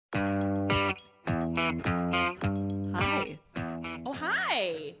Hi. Oh,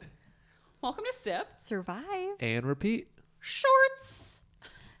 hi. Welcome to Sip. Survive. And repeat. Shorts.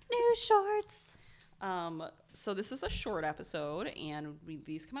 New shorts. So this is a short episode, and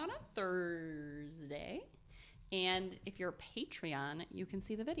these come out on Thursday. And if you're a Patreon, you can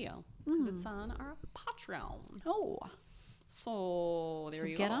see the video because it's on our Patreon. Oh. So there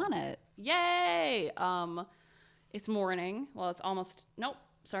you go. Get on it. Yay! It's morning. Well, it's almost. Nope.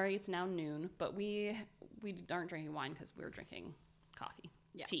 Sorry, it's now noon. But we aren't drinking wine because we're drinking coffee,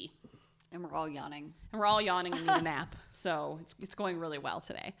 tea, And we're all yawning. and we're all yawning and need a nap. So it's going really well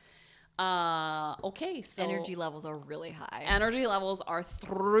today. Okay. So Energy levels are really high. energy levels are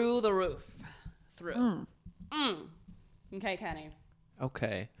through the roof. Okay, Kenny.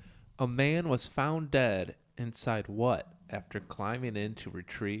 Okay. A man was found dead inside what after climbing in to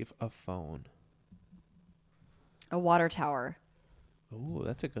retrieve a phone? A water tower. Ooh,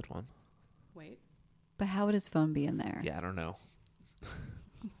 that's a good one. Wait. But how would his phone be in there? Yeah, I don't know.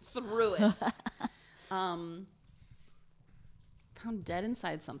 Through it. Found dead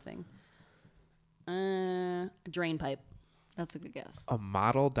inside something. A drain pipe. That's a good guess. A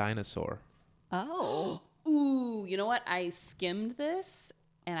model dinosaur. Oh. Ooh, you know what? I skimmed this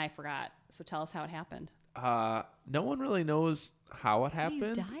and I forgot. So tell us how it happened. No one really knows how it How do you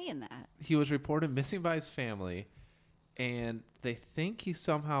happened. die in that? He was reported missing by his family, and they think he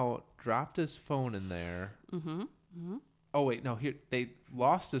somehow dropped his phone in there. Oh wait, no. They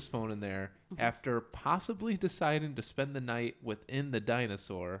lost his phone in there after possibly deciding to spend the night within the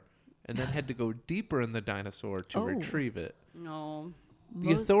dinosaur, and then had to go deeper in the dinosaur to retrieve it. No.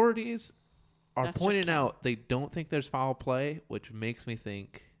 The authorities are That's just pointing out they don't think there's foul play, which makes me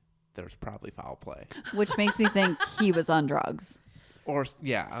think there's probably foul play. Which makes me think he was on drugs. Or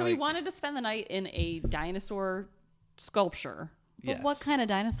yeah. So he wanted to spend the night in a dinosaur sculpture. But what kind of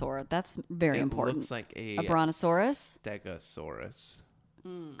dinosaur? That's very important. It looks like a brontosaurus? Stegosaurus.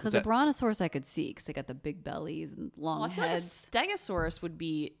 Because a brontosaurus I could see because they got the big bellies and long Well, I feel like a heads. Stegosaurus would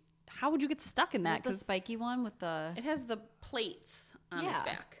be. How would you get stuck in that? The Because spiky one with the... it has the plates on its Yeah.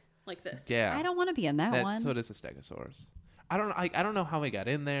 back, like this. Yeah. I don't want to be in that one. So it is a Stegosaurus. I don't know how he got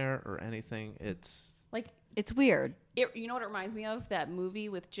in there or anything. It's Like, It's weird. you know what it reminds me of? That movie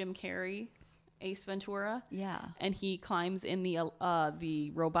with Jim Carrey, Ace Ventura. Yeah. And he climbs in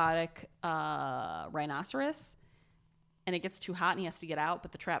the robotic rhinoceros, and it gets too hot and he has to get out,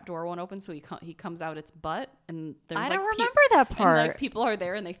 but the trap door won't open, so he comes out its butt, and there's I like don't remember that part. And, like, people are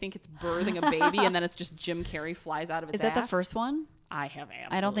there and they think it's birthing a baby, and then it's just Jim Carrey flies out of its Is that the ass. first one? I have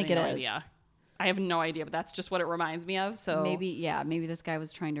absolutely I don't think it no is. idea. I have no idea, but that's just what it reminds me of. So Maybe this guy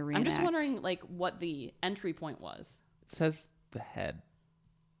was trying to reenact. I'm just wondering, like, what the entry point was. it says the head,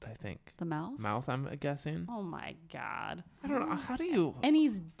 I think. The mouth? Mouth, I'm guessing. Oh my god! I don't know. How do you? And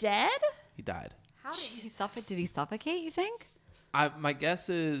he's dead. He died. How did he suffocate? Did he suffocate, you think? My guess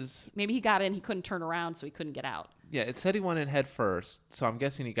is Maybe he got in, he couldn't turn around, so he couldn't get out. yeah. It said he went in head first, so I'm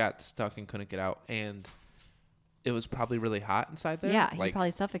guessing he got stuck and couldn't get out, and it was probably really hot inside there. Yeah, he probably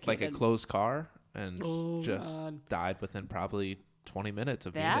suffocated. like a closed car, and Oh, just God. died within probably 20 minutes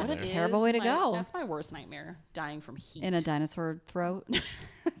of being That in What a there. terrible way to go. That's my worst nightmare, dying from heat. In a dinosaur throat?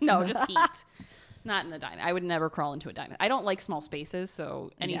 No, just heat. Not in a dinosaur. I would never crawl into a dinosaur. I don't like small spaces,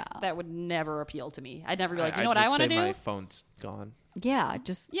 so that would never appeal to me. I'd never be like, you know what I want to do? My phone's gone. Yeah,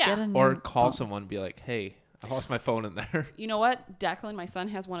 just Yeah. get a new Or call phone. someone and be like, hey, I lost my phone in there. You know what? Declan, my son,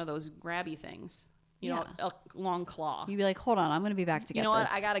 has one of those grabby things. You know, Yeah. a long claw. You'd be like, hold on, I'm going to be back to get You know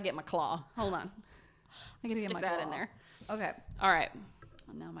this. what? I got to get my claw. Hold on. I gotta Stick get my that claw. in there. Okay. All right.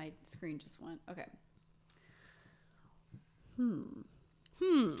 Now my screen just went. Okay.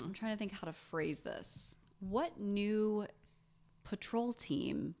 I'm trying to think how to phrase this. What new patrol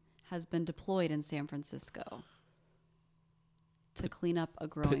team has been deployed in San Francisco to clean up a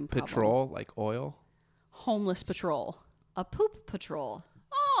growing problem? Patrol, like oil. Homeless patrol. A poop patrol.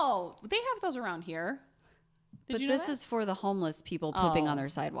 Oh, they have those around here. Did But you know this that? is for the homeless people pooping on Oh. their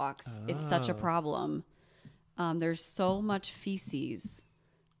sidewalks. It's such a problem. There's so much feces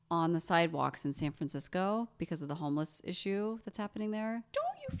on the sidewalks in San Francisco because of the homeless issue that's happening there. Don't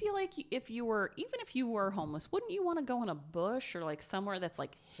you feel like if you were homeless, wouldn't you want to go in a bush or like somewhere that's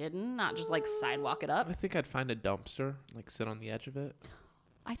like hidden, not just like sidewalk it up? I think I'd find a dumpster, like sit on the edge of it.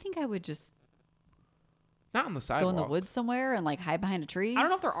 I think I would just Not on the go sidewalk. in the woods somewhere and like hide behind a tree. I don't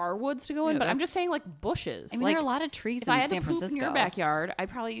know if there are woods to go in, Yeah, but I'm that's- just saying like bushes. I mean, like, there are a lot of trees if in I had San to poop Francisco. in your backyard, I'd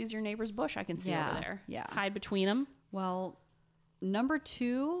probably use your neighbor's bush I can see Yeah, over there. yeah. Hide between them. Well, number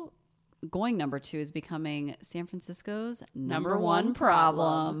 2 going number 2 is becoming San Francisco's number one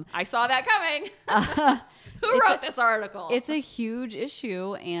problem. I saw that coming. Who wrote this article? It's a huge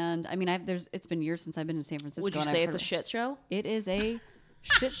issue, and I mean, it's been years since I've been to San Francisco. Would you say it's a shit show? It is a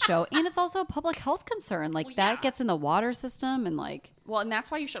shit show, and it's also a public health concern. Like, that gets in the water system, and like, well, and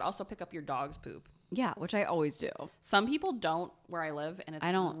that's why you should also pick up your dog's poop. yeah, which I always do. Some people don't where I live, and it's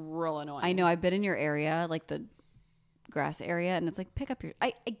real annoying. I know. I've been in your area, like the grass area, and it's like, pick up your.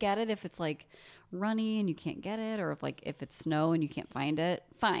 I get it if it's like runny and you can't get it, or if it's snow and you can't find it.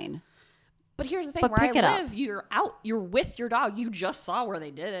 Fine. But here's the thing: But where I pick it up. live, you're with your dog. You just saw where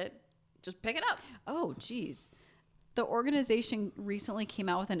they did it. Just pick it up. Oh, geez. The organization recently came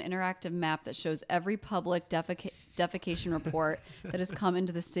out with an interactive map that shows every public defecation report that has come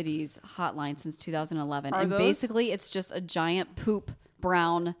into the city's hotline since 2011. And basically, it's just a giant poop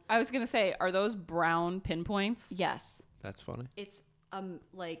brown. I was gonna say, are those brown pinpoints? Yes. That's funny. It's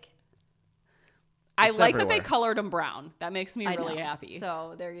like. I It's like that everywhere. they colored them brown. That makes me I really know. happy.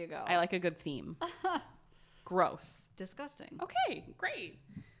 So there you go. I like a good theme. Gross. Disgusting. Okay, great.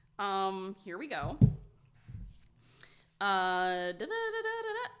 Here we go. I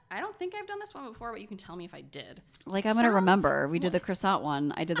don't think I've done this one before, but you can tell me if I did. Like, I'm going to remember. We did the croissant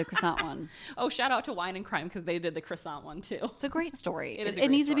one. I did the croissant one. Oh, shout out to Wine and Crime because they did the croissant one too. It's a great story. It is a It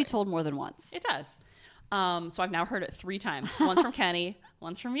great needs to be story. told more than once. It does. So I've now heard it 3 times. Once from Kenny,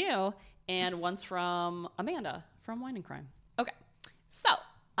 once from you, and once from Amanda from Wine and Crime. Okay. So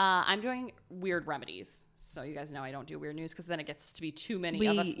I'm doing weird remedies. So you guys know I don't do weird news because then it gets to be too many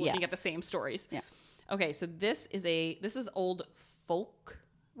of us looking at the same stories. Yeah. Okay, so this is old folk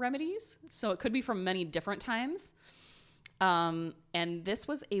remedies. So it could be from many different times. And this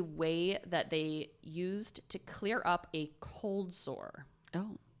was a way that they used to clear up a cold sore.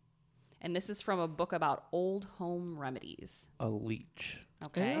 Oh. And this is from a book about old home remedies. A leech.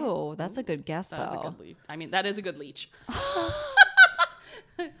 Okay. Oh, that's a good guess, That is a though. good leech. I mean, that is a good leech.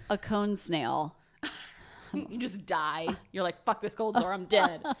 A cone snail. You just die. You're like, fuck this cold sore. I'm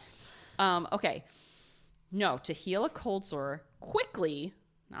dead. Okay. No, to heal a cold sore quickly,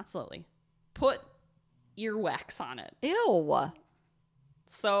 not slowly, put earwax on it. Ew.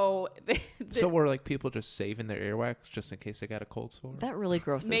 So So were like people just saving their earwax just in case they got a cold sore? That really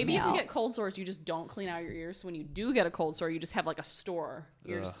grosses maybe me if out. you get cold sores, you just don't clean out your ears. So when you do get a cold sore, you just have like a store.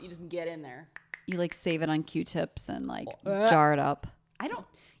 You just get in there. You like save it on Q-tips and like jar it up.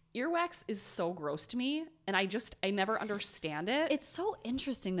 Earwax is so gross to me, and I never understand it. It's so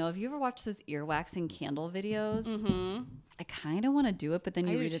interesting though. Have you ever watched those earwax and candle videos? Mm-hmm. I kind of want to do it, but then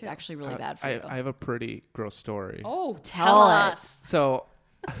you read it's actually really bad for you. I have a pretty gross story. Oh, Tell tell it. us. So,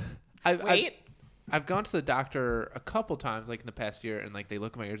 Wait. I've gone to the doctor a couple times, like in the past year, and like they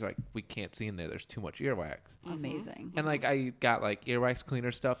look at my ears like, we can't see in there. There's too much earwax. Amazing. And like I got like earwax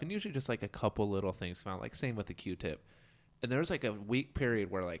cleaner stuff, and usually just like a couple little things come out. Like same with the Q-tip. And there was like a week period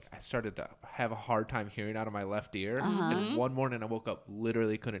where like I started to have a hard time hearing out of my left ear. And one morning I woke up,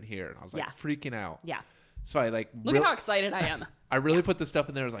 literally couldn't hear, and I was like freaking out. Yeah. So I like Look at how excited I am. I really put the stuff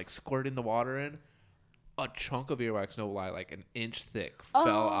in there, was like squirting the water in. A chunk of earwax, no lie, like an inch thick,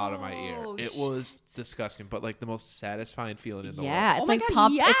 fell out of my ear. It was disgusting, but like the most satisfying feeling in the world. Yeah, it's my like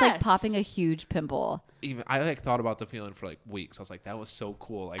God, it's like yes. popping a huge pimple. Even I like thought about the feeling for like weeks. I was like, that was so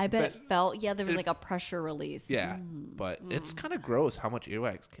cool. Like I bet it felt there was like a pressure release. Yeah, but it's kind of gross how much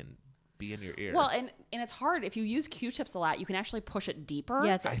earwax can be in your ear. Well, and it's hard. If you use Q-tips a lot, you can actually push it deeper.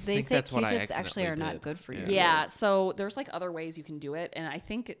 Yeah, I they think say that's what I Q-tips actually are accidentally not did. good for you. Yeah, so there's like other ways you can do it, and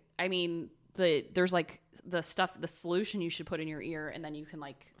I mean there's like the solution you should put in your ear, and then you can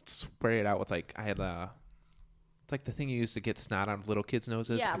like spray it out with like I had it's like the thing you use to get snot on little kids'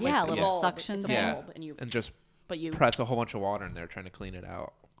 noses. yeah, Like, Yeah, the little bulb. suction It's a thing. bulb, and just but you press a whole bunch of water in there trying to clean it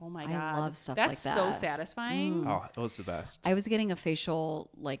out. oh my I god, love stuff that's like so that. satisfying. Oh, it was the best. I was getting a facial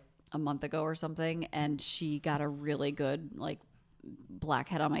like a month ago or something, and she got a really good like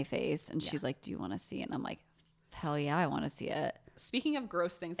blackhead on my face, and she's like, "Do you want to see it?" And I'm like, "Hell yeah, I want to see it." Speaking of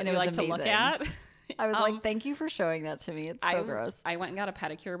gross things that And it we was like to look amazing. at, I was like, "Thank you for showing that to me. It's so gross." I went and got a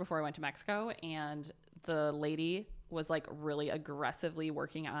pedicure before I went to Mexico, and the lady was like really aggressively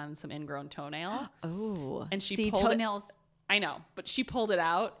working on some ingrown toenail. Oh, And she see pulled it- toenails. I know, but she pulled it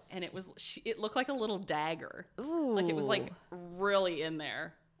out, and it looked like a little dagger. Ooh, Like it was like really in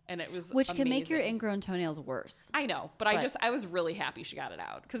there, and it was which can make your amazing. ingrown toenails worse. I know, but I was really happy she got it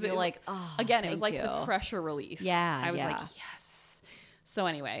out because You're it like, "Oh, again, it was like thank the you." pressure release. Yeah, I was like, yeah. yes. So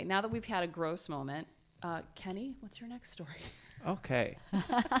anyway, now that we've had a gross moment, Kenny, what's your next story? Okay.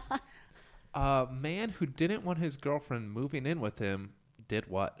 A man who didn't want his girlfriend moving in with him did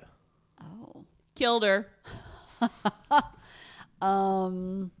what? Oh, Killed her.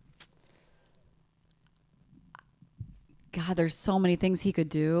 God, there's so many things he could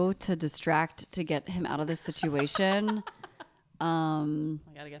do to distract to get him out of this situation. I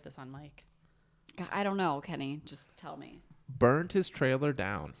got to get this on mic. God, I don't know, Kenny. Just tell me. Burned his trailer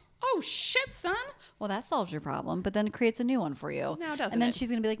down. Oh, shit, son. Well, that solves your problem, but then it creates a new one for you. Now doesn't And then it? she's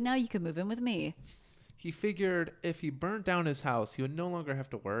going to be like, now you can move in with me. He figured if he burned down his house, he would no longer have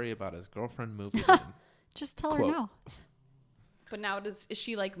to worry about his girlfriend moving in. Just tell her Quote. no. But now is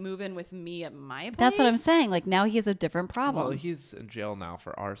she like moving with me at my place? That's what I'm saying. Like, now he has a different problem. Well, he's in jail now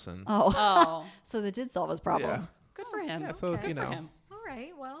for arson. Oh. Oh, So that did solve his problem. Yeah. good for him. Yeah, so, good you for know. him. All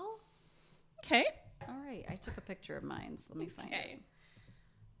right. Well, Okay. all right. I took a picture of mine, so let me find it. Okay.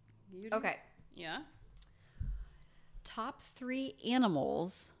 You do- Okay. Yeah. Top 3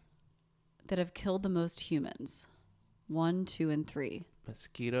 animals that have killed the most humans. 1, 2, and 3.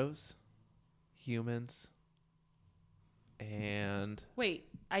 Mosquitoes, humans, and Wait,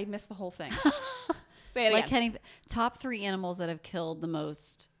 I missed the whole thing. Say it Like again. Kenny, top 3 animals that have killed the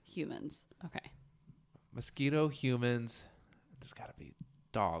most humans. Okay. mosquito, humans. There's got to be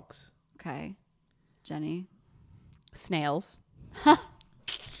dogs. Okay. Jenny. Snails.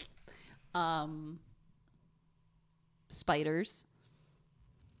 Spiders.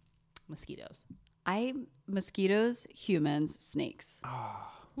 Mosquitoes. Mosquitoes, humans, snakes.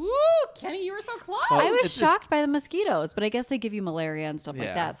 Woo, Kenny, you were so close. Well, I was it's a- shocked by the mosquitoes, but I guess they give you malaria and stuff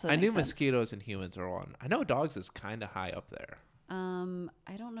like that. So that I knew makes sense. mosquitoes and humans are one. I know dogs is kind of high up there.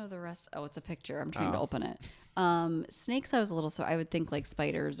 I don't know the rest. Oh, it's a picture. I'm trying to Oh. open it. Snakes, I was a little so I would think like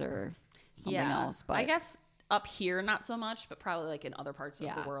spiders or something else. But I guess up here not so much, but probably like in other parts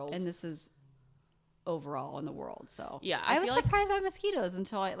yeah. of the world. And this is overall in the world. So Yeah, I I was feel like- surprised by mosquitoes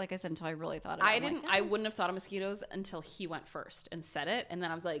until I really thought about it. I I'm like, didn't. "Oh." I wouldn't have thought of mosquitoes until he went first and said it, and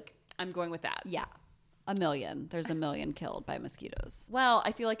then I was like, I'm going with that. Yeah. A million. There's a million killed by mosquitoes. Well,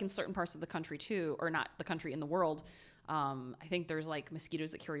 I feel like in certain parts of the country too, or not the country, in the world, I think there's like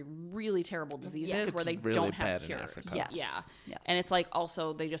mosquitoes that carry really terrible diseases It's where they really don't have bad in cures. Africa. Yes. Yeah. Yes. And it's like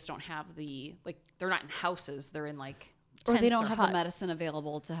also they just don't have the like they're not in houses, they're in like or they tents don't have huts. the medicine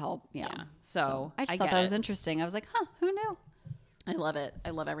available to help. Yeah. Yeah. So I just I thought get that was it. interesting. I was like, huh, who knew? I love it. I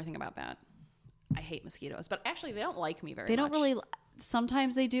love everything about that. I hate mosquitoes, but actually they don't like me very They much. don't really,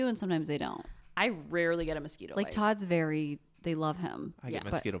 sometimes they do and sometimes they don't. I rarely get a mosquito Like bite. Todd's they love him. I get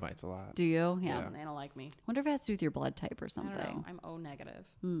Yeah. mosquito bites a lot. Do you? Yeah. Yeah. They don't like me. Wonder if it has to do with your blood type or I something. don't know. I'm O negative.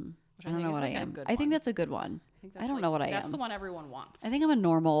 I don't know what I am. I think that's a good one. I don't know what I That's am. the one everyone wants. I think I'm a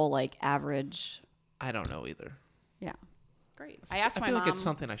normal, like average. I don't know either. Yeah. Great. I asked I my feel mom. like it's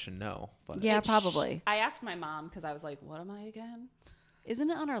something I should know. But Yeah, It sh- probably. I asked my mom because I was like, "What am I again?"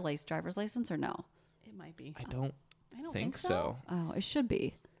 Isn't it on our driver's license or no? It might be. I don't I don't think so. Oh, it should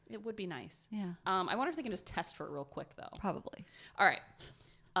be. It would be nice. Yeah, I wonder if they can just test for it real quick though. probably. All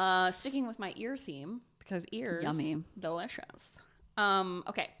right. Sticking with my ear theme because ears, Yummy. delicious.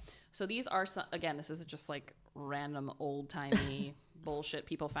 Okay. So these are again. This is just like random old timey bullshit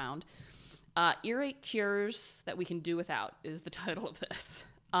people found. Earache cures that we can do without is the title of this.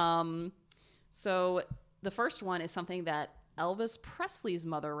 So the first one is something that Elvis Presley's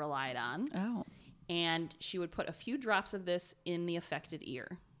mother relied on, Oh, and she would put a few drops of this in the affected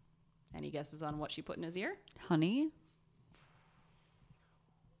ear. Any guesses on what she put in his ear? honey.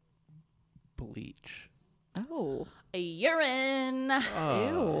 Bleach. Oh, A urine.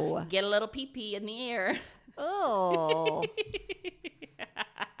 ew. Get a little pee-pee in the ear. Oh.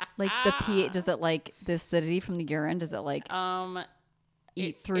 Like the pH, does it like the acidity from the urine? Does it like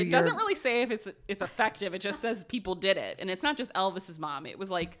eat through it your? doesn't really say if it's effective. It just says people did it, and it's not just Elvis's mom. It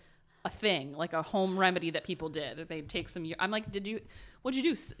was like a thing, like a home remedy that people did. They'd take some. I'm like, what'd you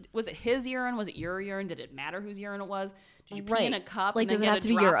do? Was it his urine? Was it your urine? Did it matter whose urine it was? Did you pee in a Right. cup? Like, and then does it get have a to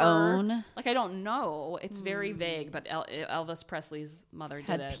be your dropper? own? Like, I don't know. It's very vague, but Elvis Presley's mother did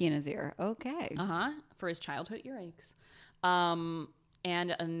had it. pee in his ear. Okay. For his childhood earaches.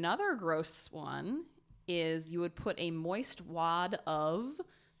 And another gross one is you would put a moist wad of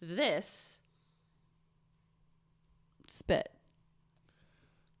this Spit.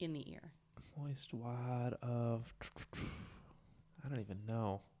 in the ear. Moist wad of. I don't even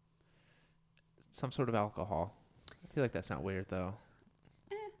know. Some sort of alcohol. I feel like that's not weird though.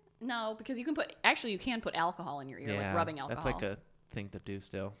 No, because you can put alcohol in your ear, like rubbing alcohol. That's like a thing to do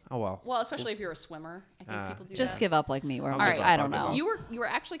still. Oh well. well, especially if you're a swimmer. I think people do Just that. give up like me. Where I'm I'll like, give up, I I'll don't give know. up. You were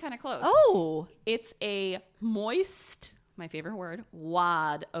actually kind of close. Oh, It's a moist, my favorite word,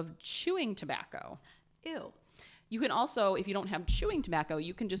 wad of chewing tobacco. ew. You can also, if you don't have chewing tobacco,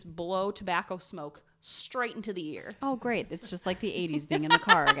 you can just blow tobacco smoke straight into the ear. Oh, great. It's just like the 80s being in the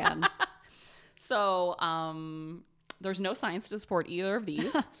car again. So there's no science to support either of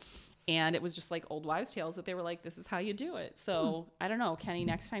these. And it was just like old wives' tales that they were like, this is how you do it. So I don't know, Kenny,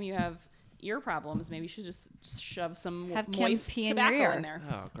 next time you have ear problems, maybe you should just shove some moist tobacco in there.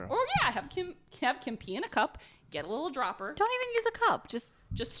 Oh, gross. Or yeah, have Kim pee in a cup, get a little dropper, Don't even use a cup. Just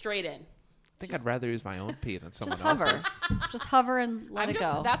straight in. I think I'd rather use my own pee than someone hover. else's. Just hover and let it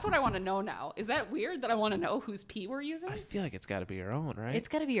go. That's what I want to know now. Is that weird that I want to know whose pee we're using? I feel like it's got to be your own, right? It's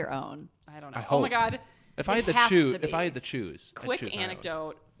got to be your own. I don't know. I Oh my hope. God. If I had to has choose, to be. if I had to choose, I'd choose Quick my own.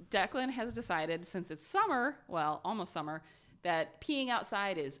 anecdote. Declan has decided, since it's summer, well, almost summer, that peeing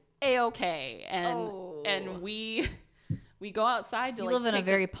outside is A-okay. And we go outside to You like live in a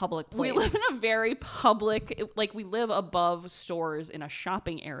very public place. We live in a very public, like we live above stores in a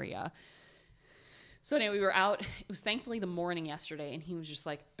shopping area. So anyway, we were out. It was thankfully the morning yesterday, and he was just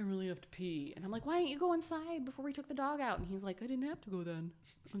like, I really have to pee. And I'm like, why didn't you go inside before we took the dog out? And he's like, I didn't have to go then.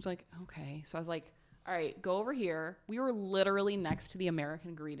 I was like, okay. So I was like, all right, go over here. We were literally next to the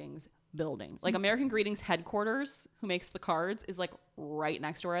American Greetings building. Like American Greetings headquarters, who makes the cards, is like right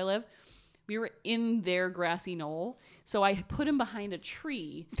next to where I live. We were in their grassy knoll. So I put him behind a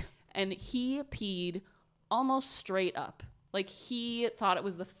tree, and he peed almost straight up. Like, he thought it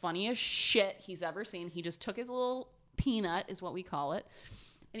was the funniest shit he's ever seen. He just took his little peanut, is what we call it,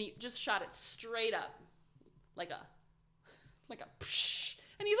 and he just shot it straight up, like a psh.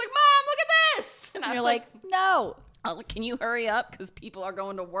 And he's like, Mom, look at this! And I You're was like, no. oh, can you hurry up? Because people are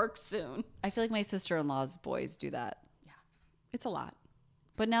going to work soon. I feel like my sister-in-law's boys do that. Yeah, it's a lot.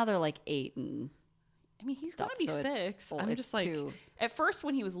 But now they're like 8 and I mean, he's stuff, gonna be so it's- 6. well, I'm it's just like, too- at first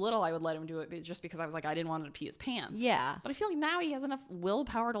when he was little, I would let him do it just because I was like, I didn't want him to pee his pants. Yeah. But I feel like now he has enough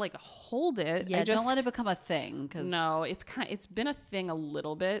willpower to like hold it. yeah, I just, don't let it become a thing. Cause No, it's been a thing a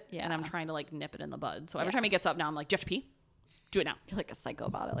little bit, and Yeah. I'm trying to like nip it in the bud. So every Yeah. time he gets up now, I'm like, do you have to pee? Do it now. you're like a psycho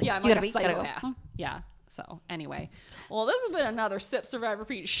about it. Like, Yeah, I'm you like gotta a be, gotta go. psychopath. Yeah. So anyway, well, this has been another Sip Survive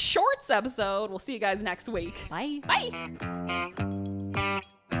Repeat Shorts episode. We'll see you guys next week. Bye. Bye.